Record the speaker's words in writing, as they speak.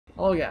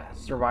Hello guys,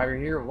 Survivor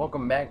here.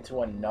 Welcome back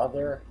to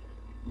another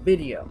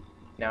video.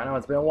 Now I know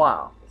it's been a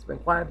while. It's been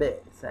quite a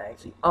bit since I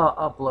actually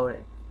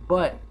uploaded.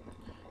 But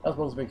that's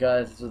mostly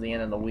because this is the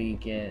end of the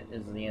week and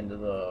this is the end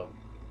of the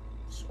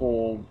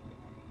school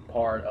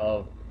part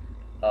of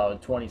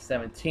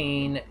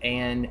 2017.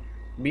 And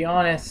to be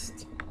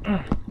honest,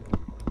 I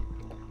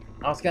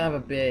was kind of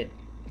a bit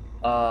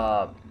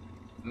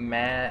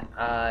mad.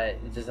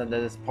 Just that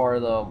this part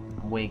of the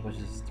week was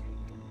just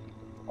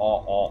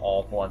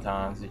awful at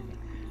times.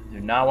 Do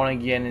not want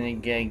to get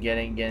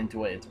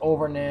into it. It's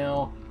over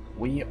now.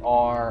 We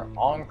are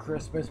on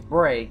Christmas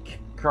break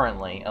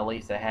currently. At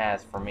least it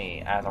has for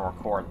me as I'm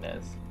recording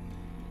this,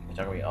 which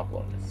I'm gonna be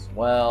uploading this as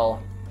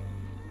well.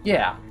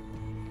 Yeah,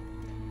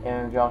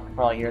 and y'all can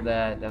probably hear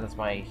that. That's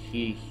my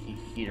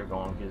heater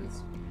going because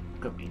it's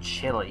gonna be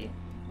chilly.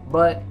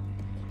 But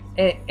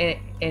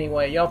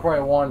anyway, y'all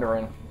probably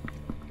wondering,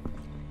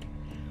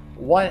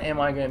 what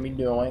am I gonna be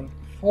doing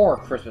for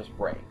Christmas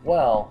break?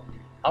 Well,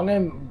 I'm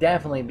going to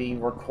definitely be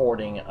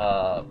recording,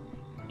 I'm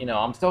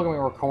still going to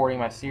be recording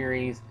my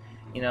series,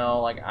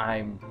 like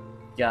I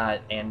got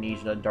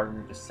Amnesia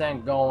Darker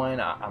Descent going,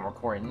 I'm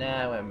recording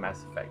that with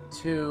Mass Effect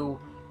 2,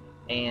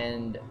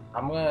 and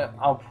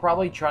I'll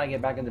probably try to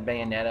get back into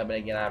Bayonetta, but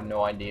again, I have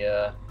no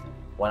idea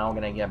when I'm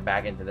going to get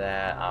back into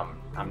that.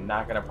 I'm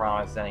not going to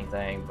promise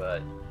anything,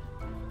 but,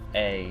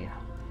 hey,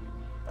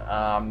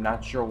 I'm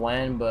not sure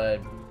when, but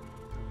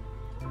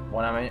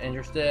when I'm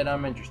interested,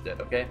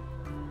 okay?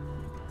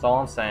 That's all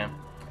I'm saying.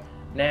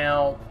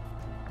 Now,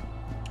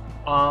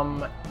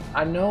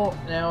 I know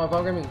now if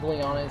I'm gonna be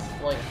completely honest,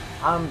 like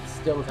I'm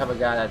still the type of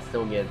guy that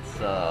still gets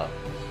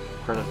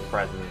Christmas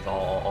presents,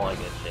 all that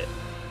good shit.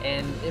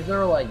 And if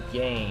there are like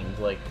games,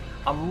 like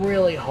I'm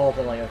really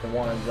hoping like the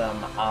ones I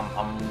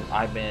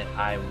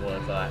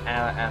was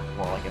asked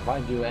for. Like if I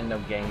do end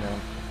up getting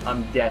them,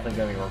 I'm definitely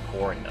gonna be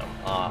recording them.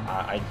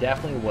 I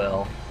definitely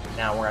will.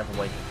 Now we're gonna have to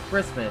wait till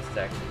Christmas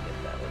to actually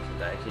get that, which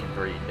is actually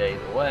 3 days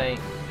away.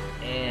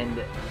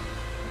 And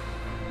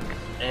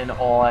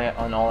all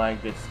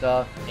that good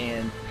stuff.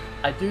 And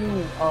I do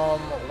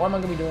what am I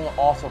gonna be doing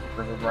also for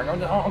Christmas break? I'm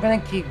gonna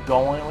keep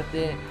going with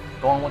the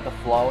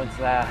flow, and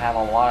so that I have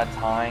a lot of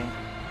time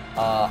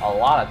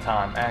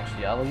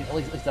actually, at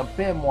least a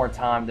bit more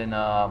time than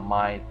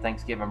my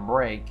Thanksgiving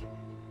break.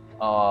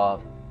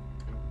 I'm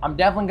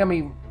definitely gonna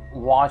be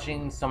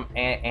watching some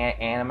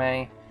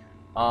anime.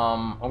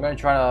 I'm gonna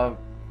try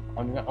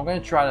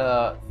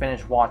to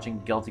finish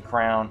watching Guilty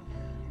Crown.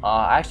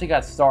 I actually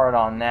got started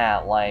on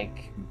that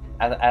like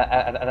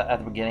at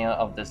the beginning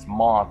of this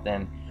month,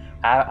 and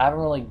I haven't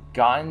really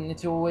gotten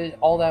into it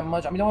all that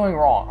much. I mean, don't get me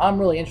wrong, I'm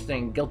really interested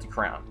in Guilty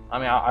Crown. I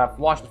mean, I've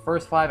watched the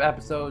first 5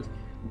 episodes.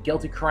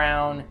 Guilty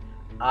Crown,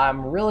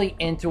 I'm really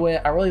into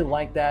it. I really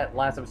like that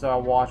last episode I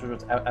watched, which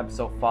was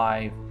episode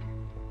 5,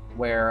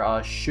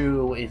 where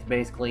Shu is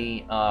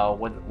basically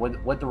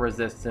with the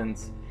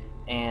Resistance,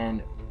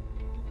 and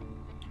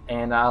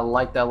I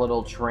like that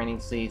little training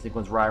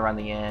sequence right around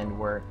the end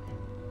where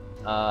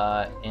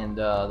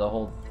the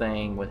whole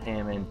thing with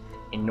him and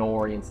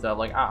Nori and stuff.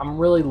 Like I'm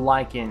really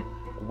liking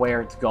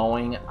where it's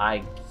going.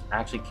 I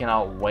actually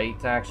cannot wait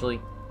to actually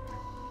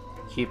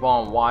keep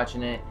on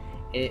watching it.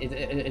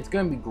 It's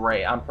gonna be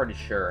great. I'm pretty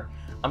sure.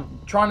 I'm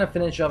trying to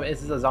finish up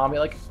Is This a Zombie?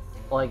 Like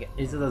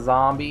Is This a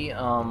Zombie?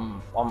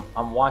 I'm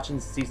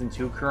watching season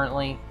 2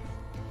 currently,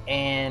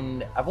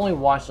 and I've only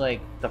watched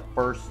like the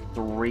first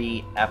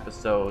 3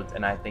 episodes,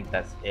 and I think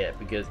that's it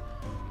because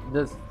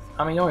this.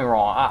 I mean, don't get me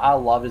wrong, I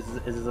love Is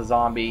This a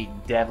Zombie.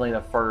 Definitely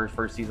the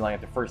first season. Like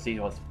the first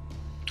season was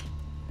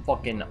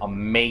fucking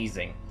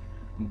amazing,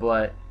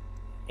 but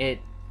I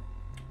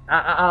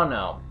don't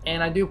know.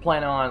 And I do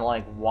plan on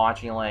like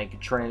watching like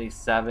Trinity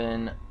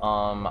 7.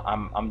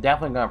 I'm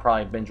definitely gonna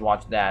probably binge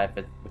watch that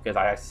because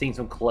I've seen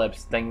some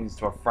clips, things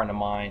to a friend of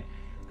mine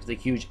who's a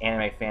huge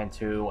anime fan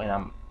too,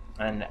 and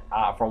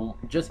from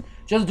just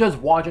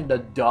watching the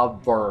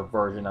dub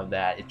version of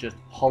that, it's just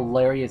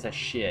hilarious as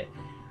shit.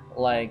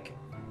 Like,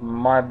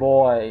 my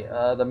boy,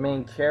 the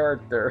main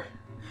character,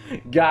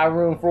 got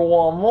room for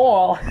one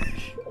more.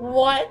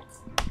 What?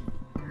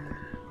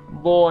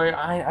 Boy,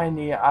 I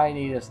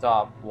need to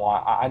stop.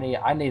 I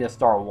need to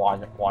start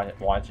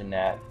watching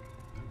that.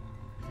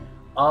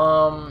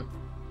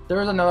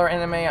 There's another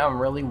anime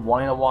I'm really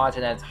wanting to watch,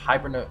 and that's Yeah, I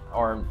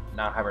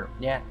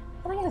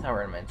think it's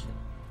Hyperdimension.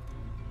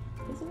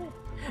 Isn't it?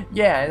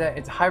 Yeah,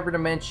 it's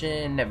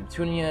Hyperdimension,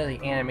 Neptunia,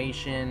 the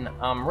animation.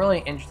 I'm really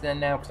interested in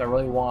that because I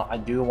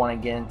do want to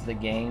get into the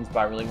games, but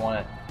I really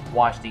want to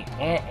watch the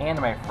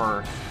anime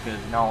first because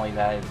not only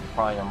that, it's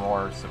probably a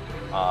more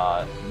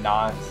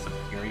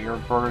non-superior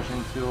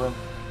version to it,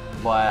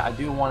 but I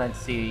do want to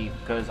see,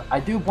 because I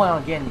do plan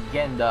on getting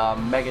the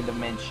Mega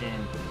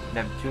Dimension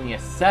Neptunia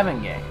 7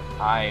 game.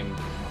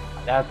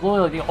 That's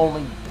literally the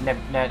only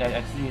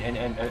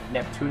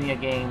Neptunia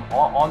game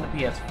on the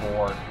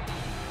PS4.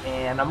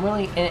 And I'm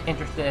really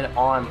interested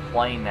on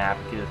playing that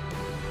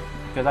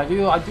because I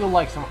do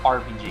like some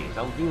RPGs.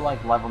 I do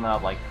like leveling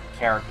up like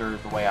characters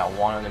the way I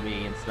want them to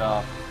be and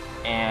stuff.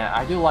 And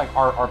I do like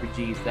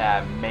RPGs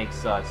that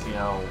makes us, you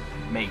know,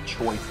 make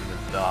choices and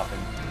stuff,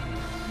 and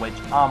which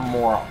I'm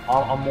more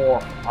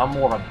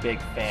of a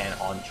big fan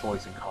on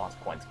choice and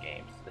consequence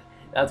games.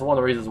 That's one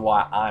of the reasons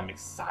why I'm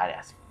excited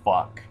as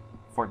fuck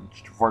for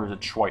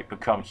Detroit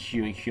become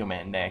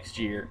human next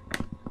year.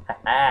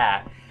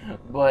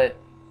 But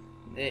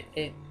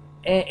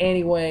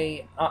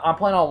anyway, I'm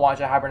planning on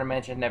watching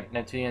Hyperdimension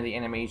Neptunian the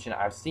animation.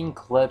 I've seen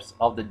clips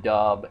of the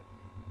dub.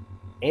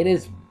 It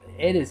is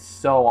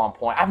so on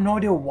point. I have no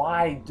idea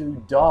why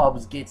do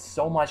dubs get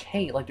so much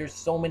hate. Like, there's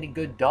so many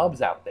good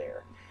dubs out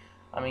there.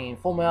 I mean,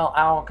 Fullmetal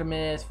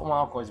Alchemist, Fullmetal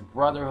Alchemist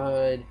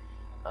Brotherhood,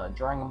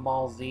 Dragon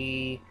Ball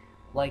Z.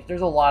 Like,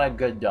 there's a lot of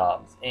good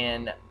dubs,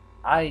 and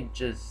I'm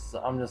just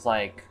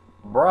like,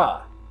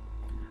 bruh.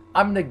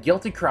 I mean, the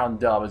Guilty Crown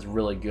dub is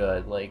really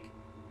good. Like,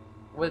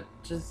 what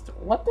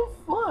the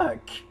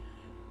fuck?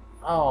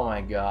 Oh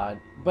my god.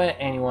 But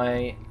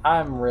anyway, I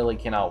really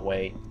cannot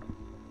wait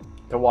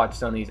to watch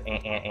some of these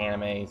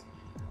animes,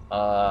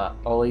 or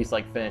at least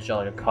like finish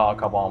like a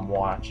couple I'm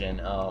watching,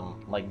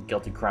 like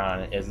Guilty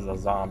Crown is a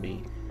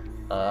zombie.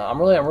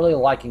 I'm really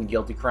liking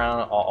Guilty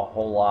Crown a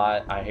whole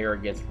lot. I hear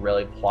it gets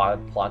really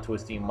plot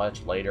twisty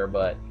much later,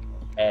 but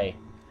hey.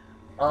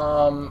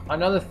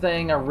 Another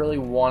thing I really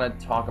want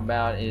to talk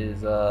about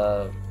is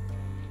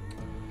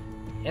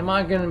am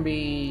I gonna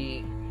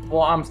be?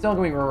 Well, I'm still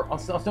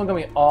gonna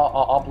be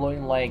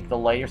uploading like the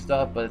later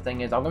stuff, but the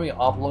thing is, I'm gonna be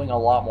uploading a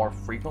lot more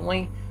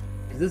frequently.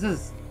 This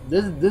is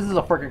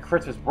a freaking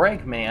Christmas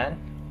break,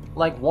 man.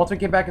 Like, once we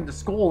get back into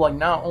school, like,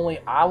 not only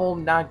I will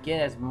not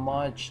get as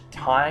much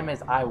time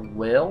as I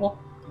will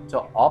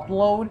to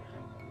upload,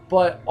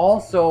 but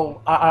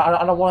also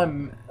I don't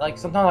want to, like,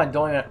 sometimes I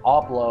don't even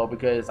upload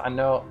because I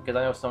know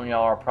some of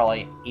y'all are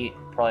probably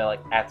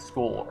like at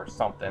school or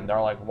something. They're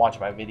like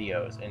watching my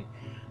videos and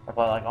they're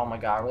probably like, oh my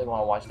god, I really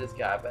want to watch this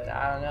guy, but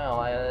I don't know.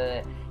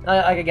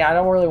 Like again, I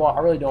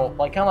really don't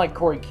like, kind of like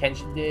Corey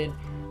Kenshin did.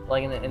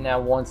 Like in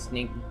that one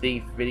Sneak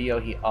Thief video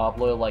he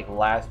uploaded like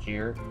last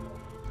year,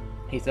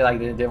 he said like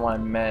they didn't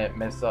want to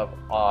mess up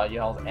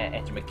y'all's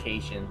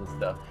educations and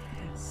stuff,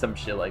 some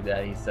shit like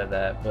that. He said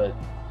that, but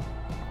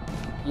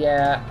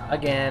yeah,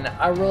 again,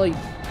 I really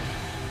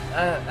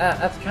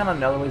that's kind of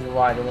another reason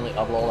why I don't really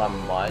upload that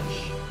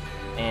much,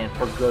 and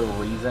for good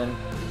reason.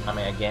 I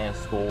mean, again,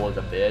 school is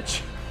a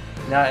bitch.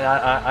 Now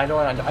I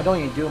don't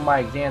even do my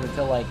exams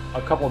until like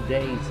a couple of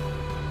days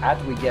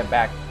after we get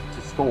back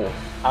to school.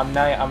 I'm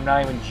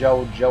not even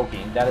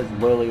joking. That is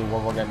literally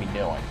what we're gonna be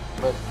doing.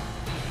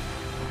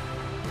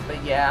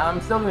 But yeah,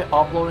 I'm still gonna be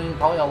uploading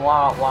probably a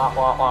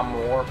lot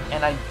more,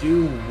 and I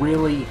do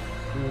really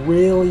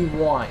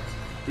want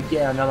to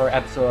get another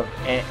episode of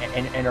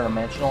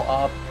Interdimensional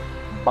up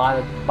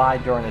by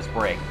during this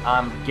break.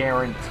 I'm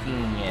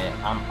guaranteeing it.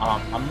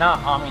 I'm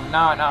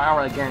not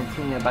really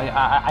guaranteeing it, but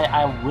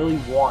I really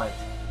want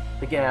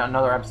to get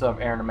another episode of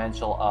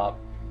Interdimensional up,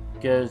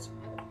 because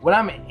when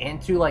I'm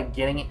into like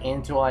getting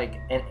into like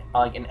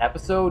an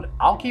episode,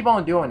 I'll keep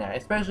on doing that.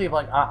 Especially if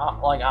like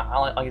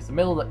it's the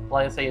middle of the,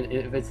 like I say,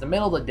 if it's the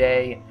middle of the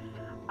day,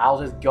 I'll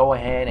just go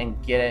ahead and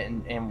get it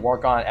and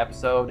work on an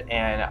episode,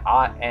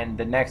 and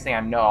the next thing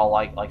I know,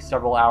 like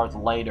several hours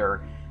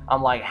later,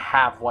 I'm like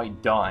halfway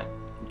done,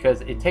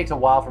 because it takes a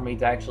while for me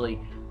to actually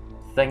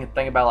think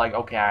about like,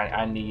 okay,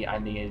 I need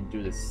to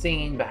do the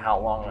scene, but how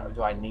long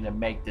do I need to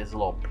make this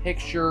little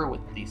picture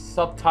with these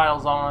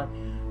subtitles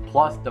on?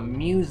 Plus the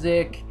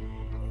music,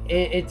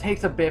 it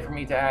takes a bit for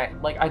me to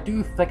act. Like, I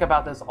do think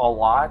about this a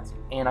lot,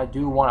 and I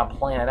do want to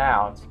plan it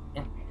out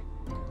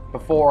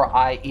before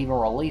I even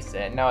release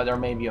it. Now, there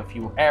may be a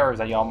few errors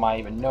that y'all might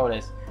even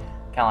notice,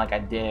 kind of like I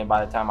did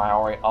by the time I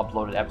already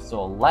uploaded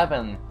episode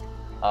 11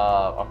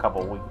 a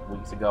couple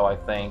weeks ago, I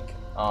think.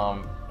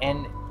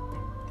 And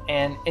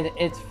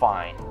it's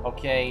fine,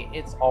 okay?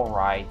 It's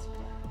alright.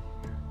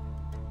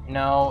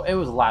 No, it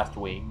was last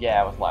week.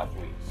 Yeah, it was last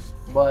week.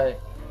 But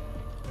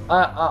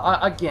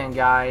again,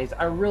 guys,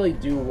 I really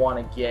do want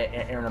to get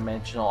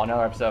Interdimensional,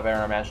 another episode of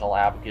Interdimensional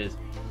out, because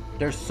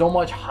there's so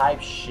much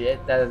hype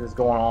shit that is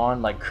going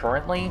on. Like,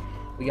 currently,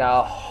 we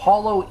got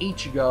Hollow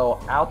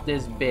Ichigo out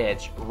this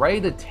bitch,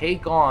 ready to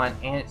take on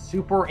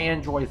Super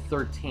Android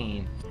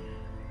 13.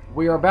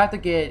 We are about to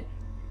get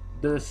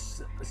the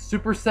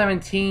Super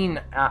 17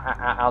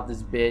 out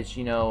this bitch,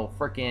 you know,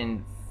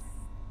 freaking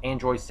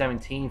Android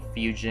 17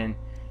 fusion,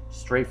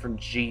 straight from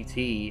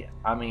GT.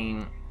 I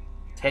mean,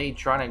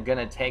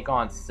 gonna take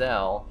on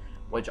Cell,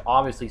 which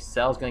obviously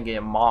Cell's gonna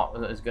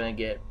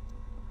get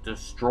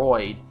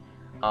destroyed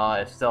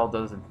if Cell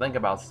doesn't think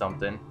about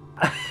something.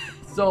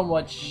 So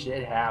much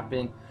shit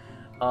happened.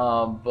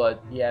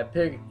 But yeah,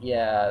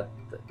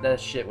 that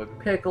shit with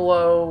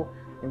Piccolo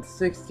and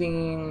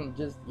 16,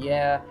 just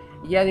yeah,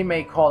 they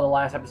may call the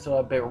last episode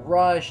a bit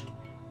rushed,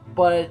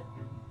 but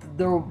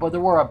there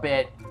were a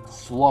bit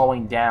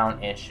slowing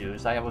down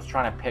issues. I was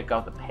trying to pick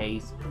up the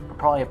pace, but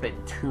probably a bit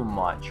too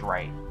much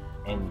right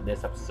in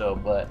this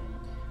episode. But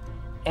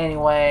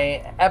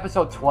anyway,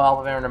 episode 12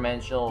 of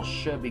Interdimensional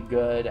should be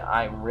good.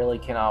 I really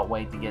cannot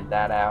wait to get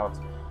that out.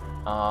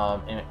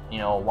 and you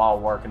know, while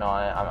working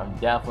on it, I'm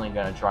definitely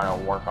gonna try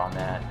to work on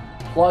that.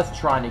 Plus,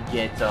 trying to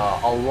get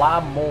a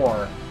lot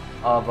more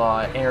of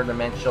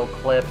interdimensional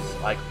clips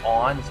like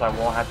on, so I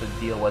won't have to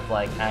deal with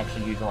like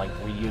actually using like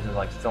reusing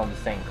like some of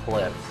the same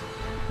clips,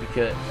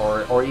 because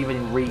or even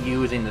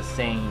reusing the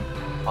same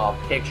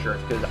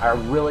pictures, because I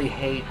really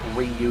hate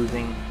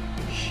reusing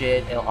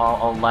shit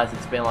unless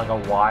it's been like a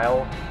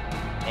while.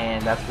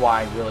 And that's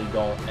why I really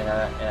don't, and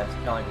that's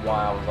kind of like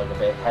why I was like a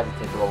bit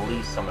hesitant to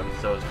release some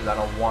episodes, because I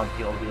don't want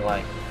people to be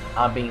like,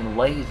 I'm being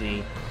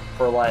lazy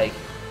for like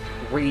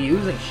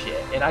reusing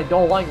shit, and I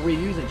don't like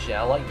reusing shit.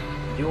 I like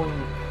doing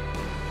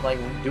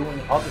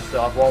other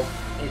stuff. Well,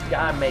 it's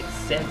gotta make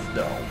sense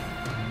though.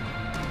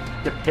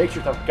 The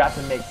pictures have got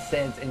to make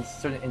sense in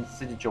certain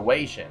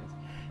situations.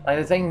 Like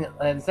this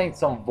ain't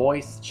some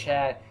voice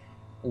chat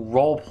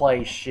role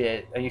play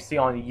shit that you see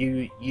on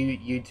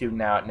YouTube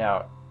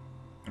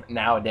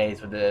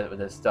nowadays with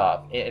this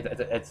stuff.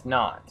 It's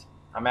not.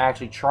 I'm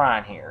actually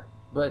trying here,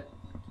 but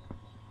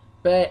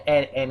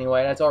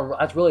anyway, that's all.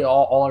 That's really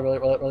all I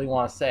really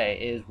want to say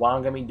is what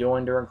I'm gonna be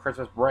doing during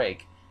Christmas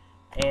break,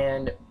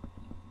 and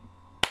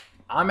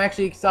I'm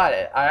actually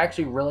excited. I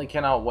actually really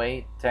cannot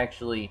wait to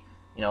actually,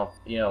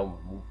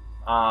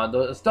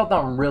 the stuff that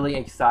I'm really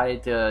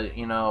excited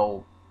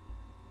to,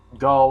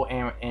 go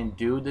and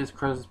do this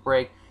Christmas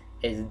break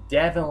is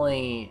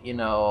definitely,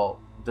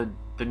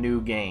 the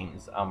new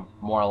games. I'm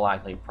more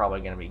likely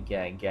probably going to be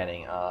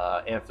getting.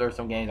 If there's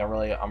some games I'm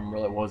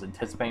really was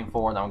anticipating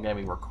for that I'm going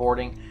to be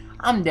recording,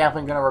 I'm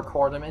definitely going to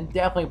record them and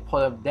definitely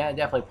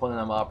putting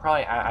them up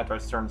probably after a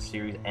certain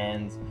series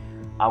ends.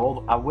 I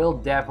will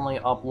definitely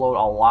upload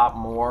a lot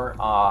more.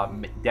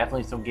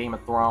 Definitely some Game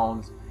of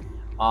Thrones,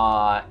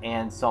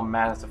 and some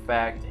Mass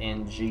Effect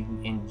in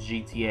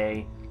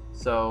GTA.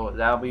 So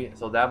that'll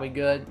be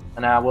good.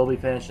 And I will be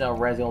finishing up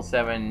Resident Evil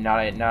 7, Not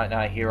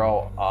a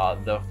Hero,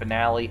 the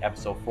finale,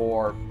 episode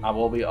 4. I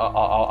will be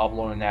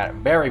uploading that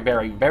very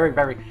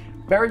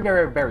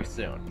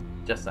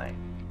soon. Just saying.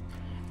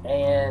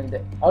 And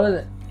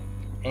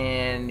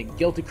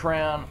Guilty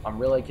Crown, I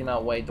really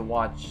cannot wait to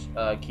watch.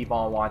 Keep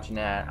on watching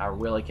that. I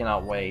really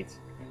cannot wait.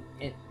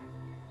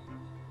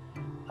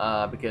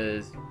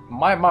 Because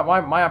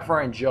my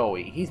friend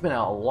Joey, he's been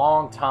a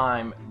long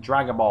time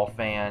Dragon Ball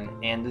fan,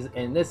 and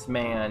this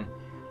man,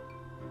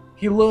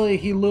 he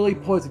literally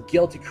puts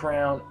Guilty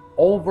Crown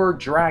over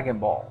Dragon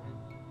Ball.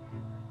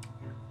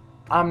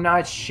 I'm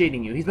not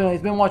shitting you. He's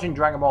been watching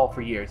Dragon Ball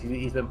for years.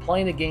 He's been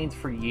playing the games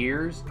for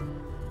years,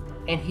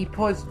 and he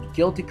puts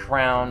Guilty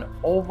Crown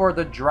over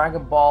the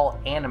Dragon Ball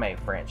anime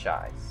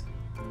franchise.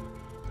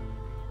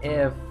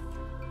 I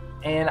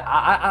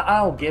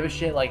don't give a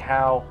shit like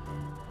how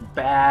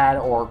bad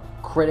or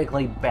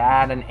critically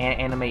bad an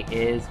anime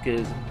is,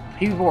 because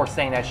people were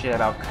saying that shit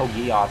about Code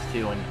Geass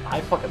too, and I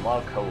fucking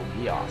love Code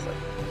Geass. Like,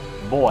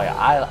 boy,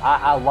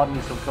 I love me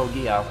some Code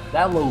Geass.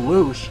 That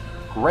Lelouch,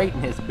 great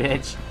in this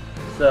bitch.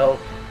 So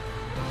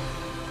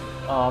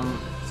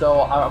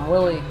I'm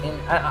really,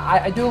 and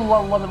I do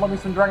love me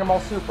some Dragon Ball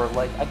Super.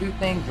 Like, I do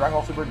think Dragon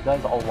Ball Super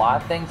does a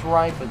lot of things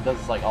right, but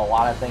does like a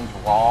lot of things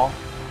wrong,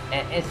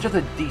 and it's just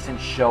a decent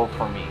show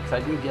for me, because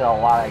I do get a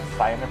lot of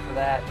excitement for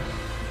that.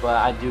 But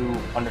I do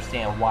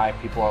understand why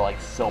people are like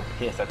so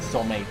pissed at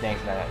so many things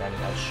in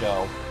that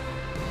show.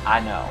 I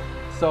know.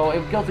 So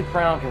if Guilty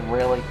Crown can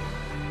really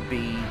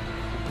be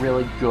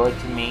really good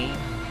to me,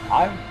 if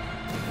I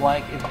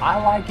like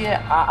it,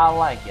 I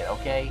like it.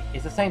 Okay,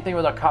 it's the same thing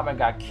with A Cop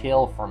Got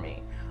Killed for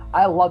me.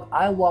 I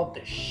love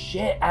the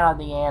shit out of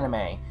the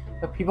anime,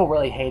 but people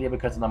really hate it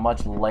because of the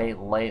much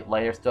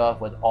later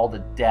stuff with all the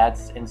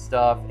deaths and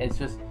stuff. It's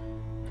just,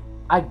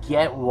 I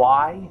get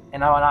why,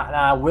 and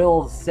I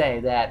will say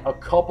that a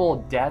couple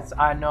of deaths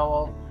I know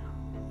of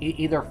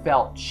either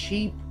felt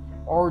cheap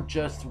or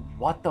just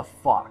what the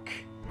fuck,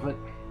 but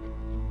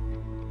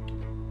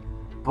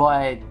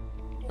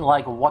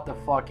like what the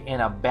fuck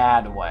in a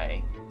bad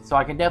way. So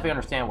I can definitely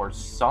understand where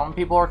some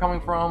people are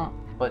coming from,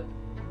 but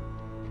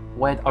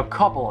with a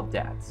couple of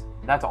deaths,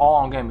 that's all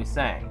I'm gonna be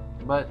saying.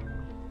 But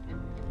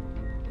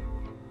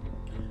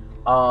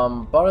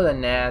other than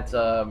that,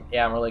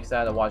 yeah, I'm really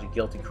excited to watch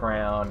Guilty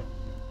Crown.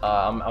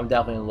 I'm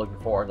definitely looking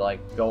forward to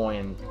like going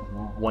and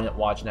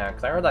watching that,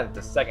 because I heard that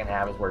the second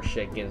half is where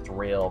shit gets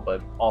real,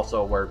 but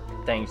also where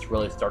things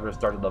really started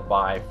to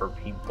divide for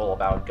people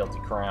about Guilty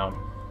Crown.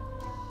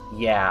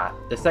 Yeah,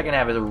 the second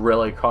half is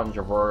really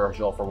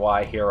controversial for what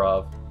I hear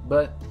of.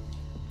 But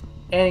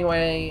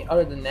anyway,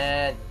 other than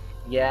that,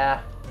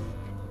 yeah,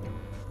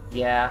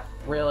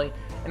 really.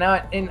 And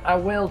I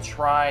will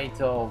try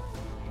to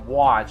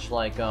watch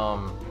like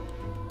Guardians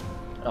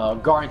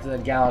of the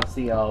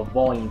Galaxy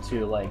Volume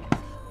 2. Like,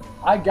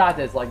 I got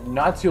this like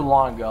not too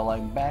long ago,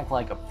 like back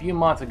like a few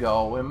months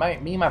ago, when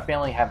me and my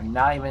family have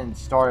not even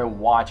started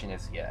watching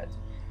this yet.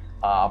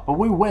 But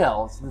we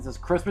will, since it's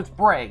Christmas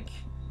break.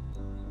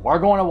 We're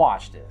going to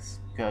watch this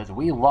because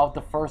we loved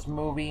the first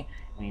movie.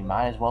 We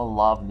might as well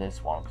love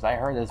this one, because I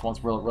heard this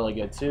one's really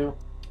good too.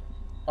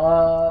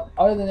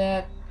 Other than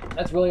that,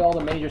 that's really all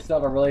the major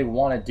stuff I really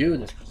want to do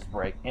this Christmas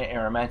break.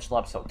 Interdimensional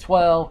episode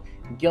 12,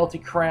 Guilty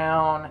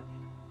Crown.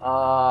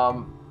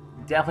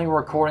 Definitely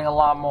recording a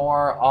lot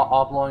more,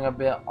 uploading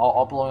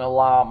a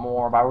lot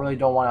more, but I really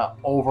don't want to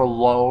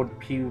overload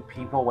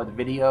people with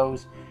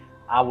videos.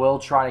 I will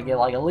try to get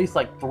like at least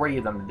like three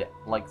of them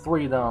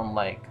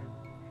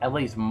at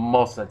least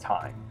most of the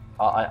time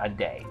a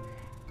day.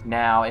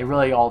 Now it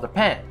really all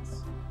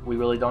depends. We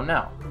really don't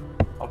know.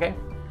 Okay,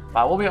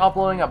 but I will be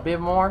uploading a bit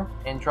more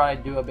and try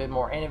to do a bit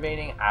more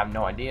innovating. I have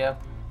no idea.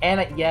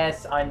 And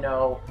yes, I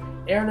know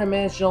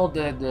Interdimensional,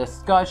 the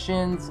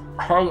discussions,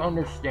 I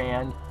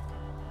understand.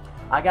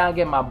 I gotta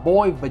get my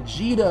boy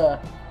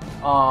Vegeta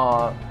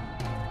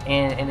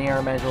in the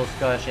Interdimensional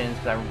discussions,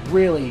 because I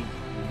really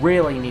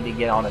need to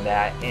get onto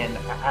that. And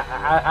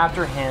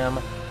after him,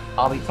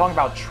 I'll be talking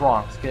about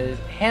Trunks, because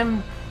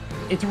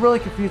it's a really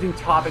confusing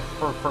topic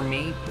for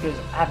me, because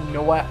I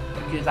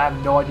have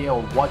no idea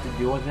what to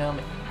do with him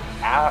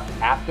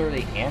after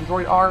the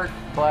Android arc.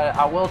 But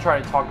I will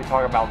try to talk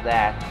about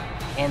that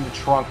and the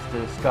Trunks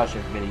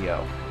discussion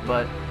video.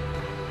 But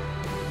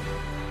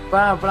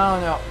I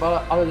don't know.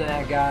 But other than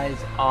that, guys,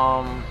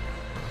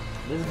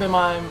 this has been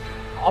my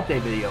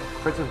update video.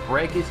 Christmas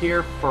break is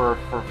here for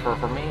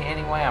me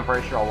anyway. I'm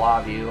pretty sure a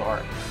lot of you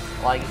are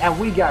like, and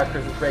we got a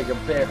Christmas break a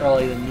bit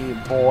earlier than you,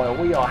 boy.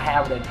 We are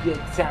having a good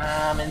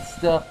time and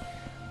stuff.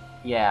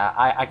 Yeah,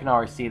 I can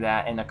already see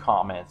that in the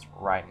comments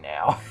right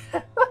now.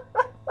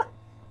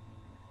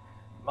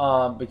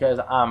 Because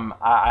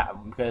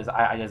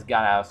I just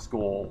got out of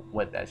school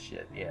with that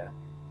shit. Yeah.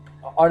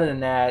 Other than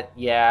that,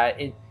 yeah,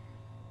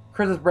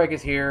 Christmas break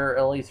is here,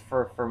 at least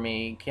for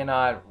me.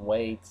 Cannot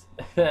wait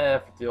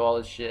to do all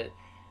this shit.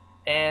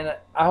 And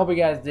I hope you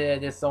guys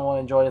did. If someone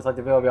enjoyed this, like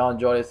the video, if y'all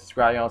enjoyed it,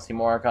 subscribe. You want to see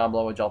more, comment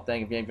below what y'all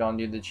think. If y'all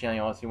new to the channel,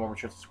 you want to see more, make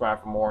sure to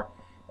subscribe for more.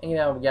 And you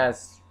know, if you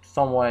guys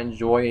somewhat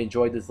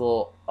enjoyed this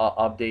little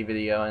update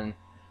video. And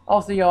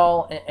I'll see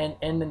y'all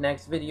in the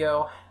next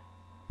video.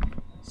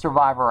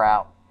 Survivor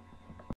out.